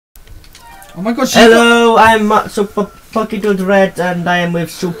Oh my god, hello, I'm Super PokeBoos Red, and I am with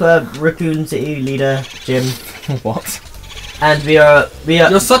Super Raccoon City Leader Jim. What? And we are.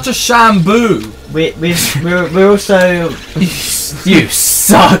 You're such a shamboo. We're also. You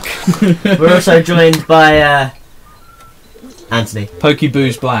suck. We're also joined by Anthony.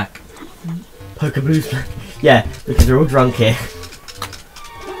 PokeBoos Black. PokeBoos Black. Yeah, because we're all drunk here.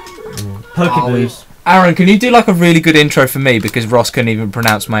 PokeBoos. Aaron, can you do like a really good intro for me because Ross couldn't even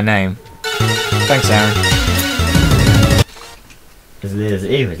pronounce my name? Thanks, Aaron. His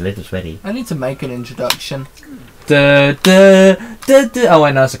lips are sweaty. I need to make an introduction. Oh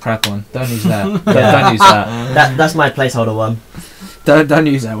wait, no, that's a crap one. Don't use that. Don't use that. That's my placeholder one. Don't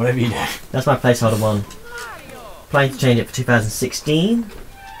use that. Whatever you do. That's my placeholder one. Planning to change it for 2016.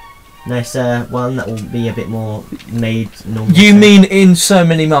 Nice one that will be a bit more made normal. You mean in so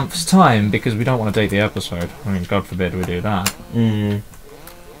many months' time? Because we don't want to date the episode. I mean, God forbid we do that. Mm.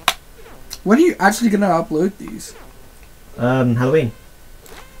 When are you actually going to upload these? Halloween.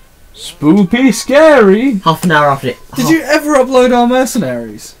 Spoopy scary. Half an hour after it. Did you ever upload our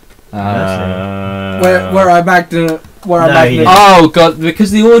mercenaries? Where I bagged it. Oh god,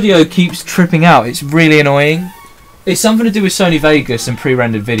 because the audio keeps tripping out. It's really annoying. It's something to do with Sony Vegas and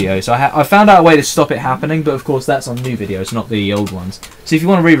pre-rendered videos. So I found out a way to stop it happening, but of course that's on new videos, not the old ones. So if you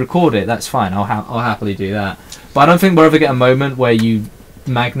want to re-record it, that's fine. I'll happily do that. But I don't think we'll ever get a moment where you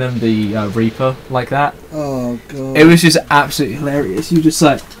Magnum the Reaper like that. Oh god. It was just absolutely hilarious. You just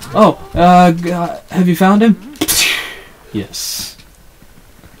like, oh, have you found him? Yes.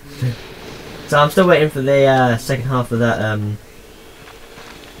 So I'm still waiting for the second half of that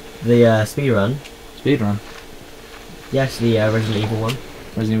the speed run. Speedrun. Yes, the Resident Evil one.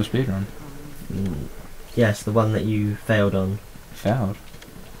 Resident Evil speedrun. Yes, the one that you failed on. Failed.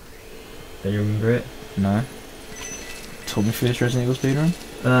 Don't you remember it? No. Told me for this Resident Evil speedrun.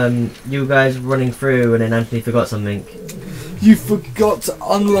 You guys running through and then Anthony forgot something. You forgot to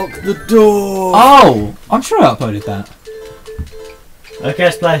unlock the door. Oh, I'm sure I uploaded that. Okay,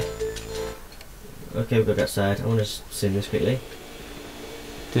 let's play. Okay, we've got that side. I want to sing this quickly.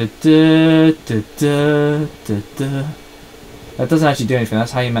 That doesn't actually do anything.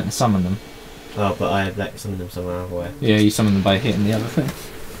 That's how you meant to summon them. Oh, but I like summoned them somewhere otherwise. Yeah, you summon them by hitting the other thing.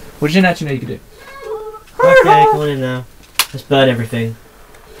 What did you actually know you could do? Okay, come on in now. Let's burn everything.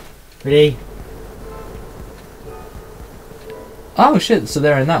 Ready? Oh shit! So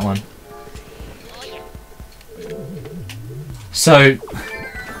they're in that one. So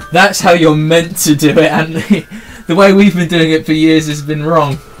that's how you're meant to do it, Anthony. The way we've been doing it for years has been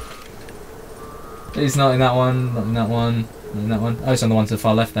wrong. It's not in that one, not in that one, not in that one. Oh, it's on the one to the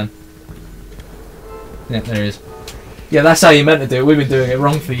far left then. Yeah, there it is. Yeah, that's how you meant to do it. We've been doing it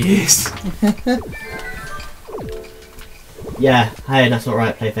wrong for years. Yeah, hey, that's not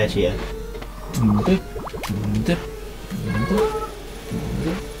right. Play fair cheater.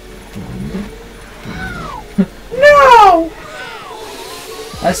 No!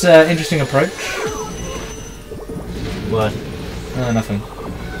 That's an interesting approach. What? Nothing.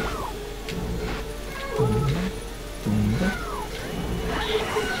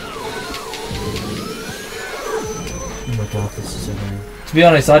 Oh my god, this is so annoying. To be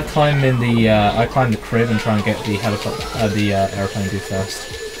honest, I'd climb in the I'd climb the crib and try and get the helicopter, the airplane dude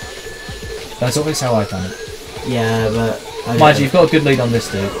first. That's always how I've done it. Yeah, but Mind you, you've got a good lead on this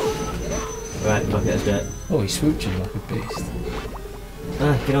dude. Right, fuck it, let's do it. Oh, he swooped you like a beast.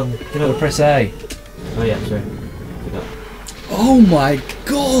 Get on. Oh, press A. Oh yeah, sorry. Forgot. Oh my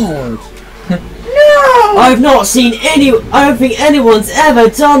god! No! I've not seen any. I don't think anyone's ever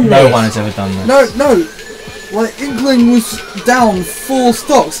done this. No one has ever done this. No. Like, Inkling was down 4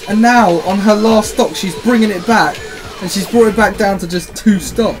 stocks, and now on her last stock she's bringing it back, and she's brought it back down to just 2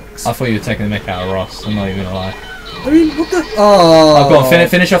 stocks. I thought you were taking the mick out of Ross. I'm not even gonna lie. I mean, what the? Oh, go on,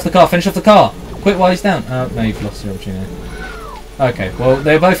 finish off the car. Finish off the car. Quick while he's down. Oh, no, you've lost your opportunity. Okay, well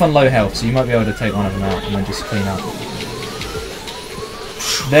they're both on low health, so you might be able to take one of them out and then just clean up.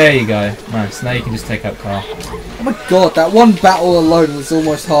 There you go. Nice. Now you can just take out car. Oh my god, that one battle alone was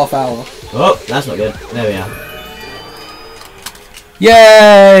almost half hour. Oh, that's not good. There we are.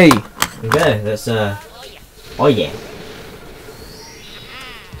 Yay! Okay, that's oh yeah.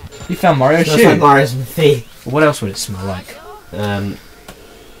 You found Mario's Smells shoe. like Mario's feet. What else would it smell like?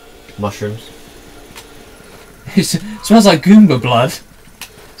 Mushrooms. It smells like Goomba blood.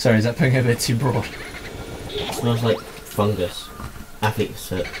 Sorry, is that putting it a bit too broad? It smells like fungus. Athlete's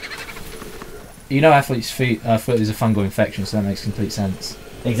foot. You know, athlete's foot is a fungal infection, so that makes complete sense.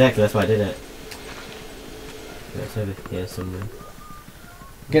 Exactly, that's why I did it. It's over here somewhere.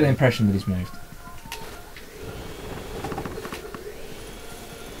 Get the impression that he's moved.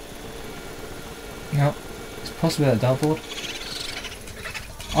 No, it's possibly that dartboard.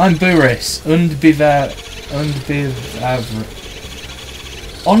 I'm Buris. Undbiver.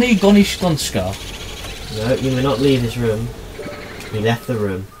 Oni Gonishgonska. No, you may not leave this room. He left the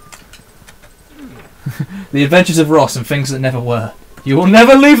room. The Adventures of Ross and Things That Never Were. You will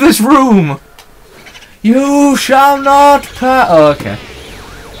never leave this room! You shall not pass. Oh, okay.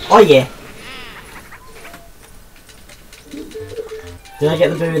 Oh, yeah. Did I get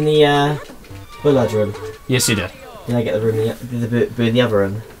the boo in the Bullard's room? Yes, you did. Did I get the boo in the other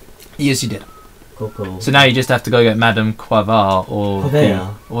room? Yes, you did. Cool, cool. So now you just have to go get Madame Quavar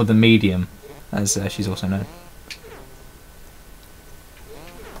Quavar. or the Medium, as she's also known.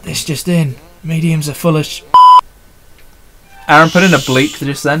 This just in. Mediums are full of Aaron, put in a bleep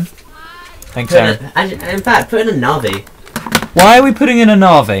just then. Thanks, Aaron. And in fact, put in a Navi. Why are we putting in a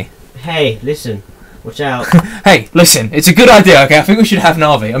Navi? Hey, listen. Watch out. Hey, listen. It's a good idea, okay? I think we should have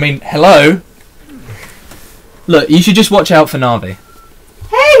Navi. I mean, hello? Look, you should just watch out for Navi.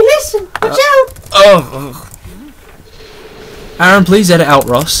 Hey, listen. Watch out. Oh. Aaron, please edit out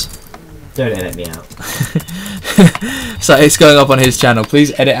Ross. Don't edit me out. So it's going up on his channel.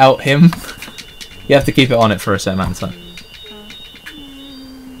 Please edit out him. You have to keep it on it for a certain amount of time.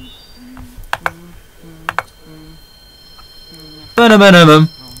 I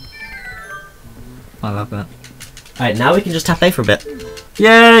love that. Alright, now we can just tap play for a bit.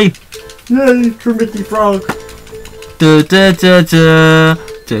 Yay! Yay, Trinity Frog! Da da da da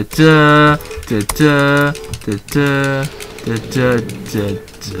da da da da da da da da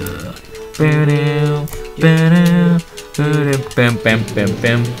da da. Bam bam bam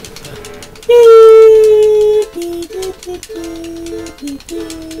bam.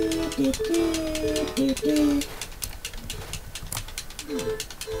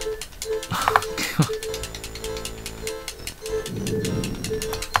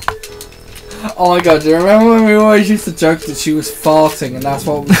 Oh my god, do you remember when we always used to joke that she was farting and that's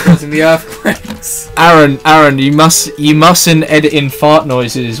what was causing the earthquakes? Aaron, you mustn't edit in fart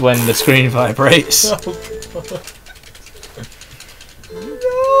noises when the screen vibrates.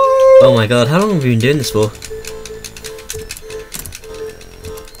 Oh my god, how long have we been doing this for?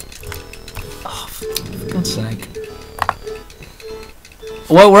 Oh, for God's sake.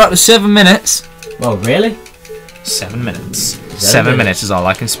 Well, we're up to 7 minutes. Oh, really? 7 minutes. 7 minutes is all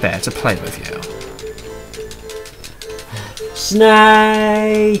I can spare to play with you.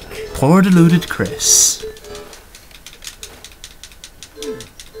 Snake! Poor deluded Chris.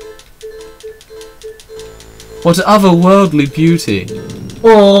 What otherworldly beauty.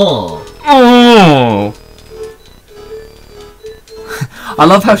 Oh! Oh! I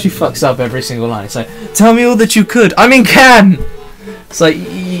love how she fucks up every single line. It's like, tell me all that you could. I mean, can! It's like,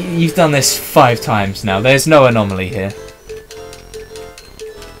 you've done this 5 times now. There's no anomaly here.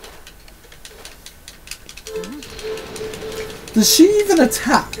 Does she even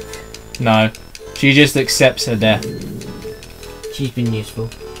attack? No. She just accepts her death. She's been useful.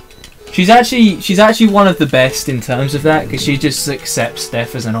 She's actually one of the best in terms of that, because she just accepts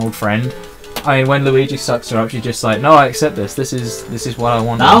death as an old friend. I mean, when Luigi sucks her up, she's just like, no, I accept this. This is what I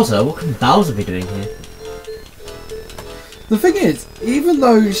want. Bowser? What can Bowser be doing here? The thing is, even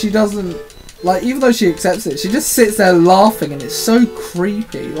though she doesn't, like, even though she accepts it, she just sits there laughing and it's so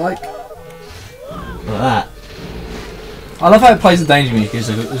creepy, like... Like that. I love how it plays the danger music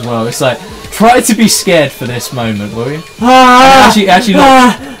as well. It's like, try to be scared for this moment, will you? Actually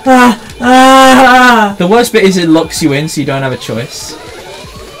the worst bit is it locks you in, so you don't have a choice.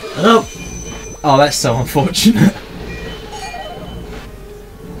 Hello. Oh, that's so unfortunate.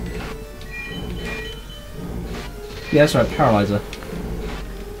 Yeah, that's right, Paralyzer.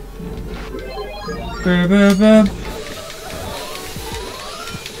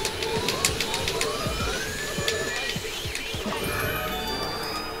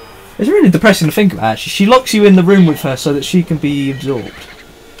 It's really depressing to think about, actually. She locks you in the room with her so that she can be absorbed.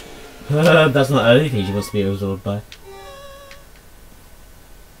 That's not the only thing she wants to be absorbed by.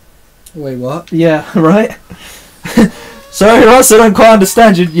 Wait, what? Yeah, right? Sorry, Ross, I don't quite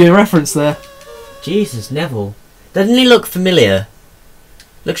understand your reference there. Jesus, Neville. Doesn't he look familiar?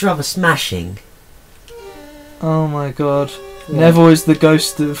 Looks rather smashing. Oh my god. What? Neville is the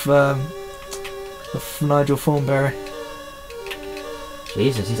ghost of Nigel Thornberry.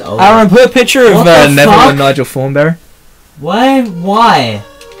 Jesus, he's old. Aaron, put a picture of Neville and Nigel Thornberry. Why? Why?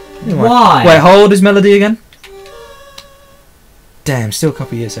 Anyway. Why? Wait, how old is Melody again? Damn, still a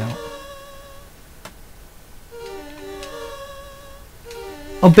couple years out.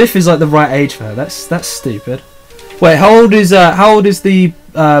 Oh, Biff is like the right age for her. That's stupid. Wait, how old is the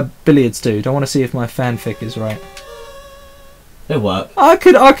billiards dude? I want to see if my fanfic is right. It work. I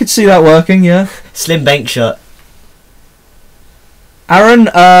could see that working, yeah. Slim bank shot. Aaron,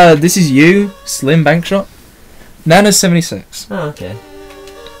 this is you. Slim bank shot. Nana's 76. Oh, okay.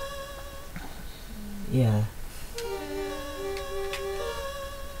 Yeah.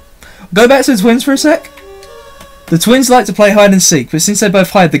 Go back to the twins for a sec. The twins like to play hide and seek, but since they both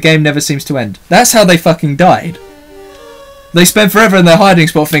hide, the game never seems to end. That's how they fucking died. They spend forever in their hiding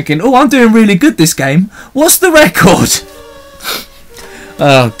spot thinking, oh, I'm doing really good this game. What's the record?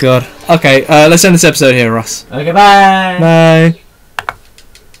 Oh, God. Okay, let's end this episode here, Ross. Okay, bye. Bye.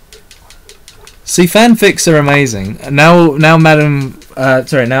 See, fanfics are amazing. Now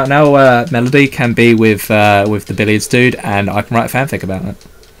Melody can be with the billiards dude, and I can write a fanfic about it.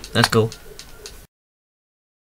 That's cool.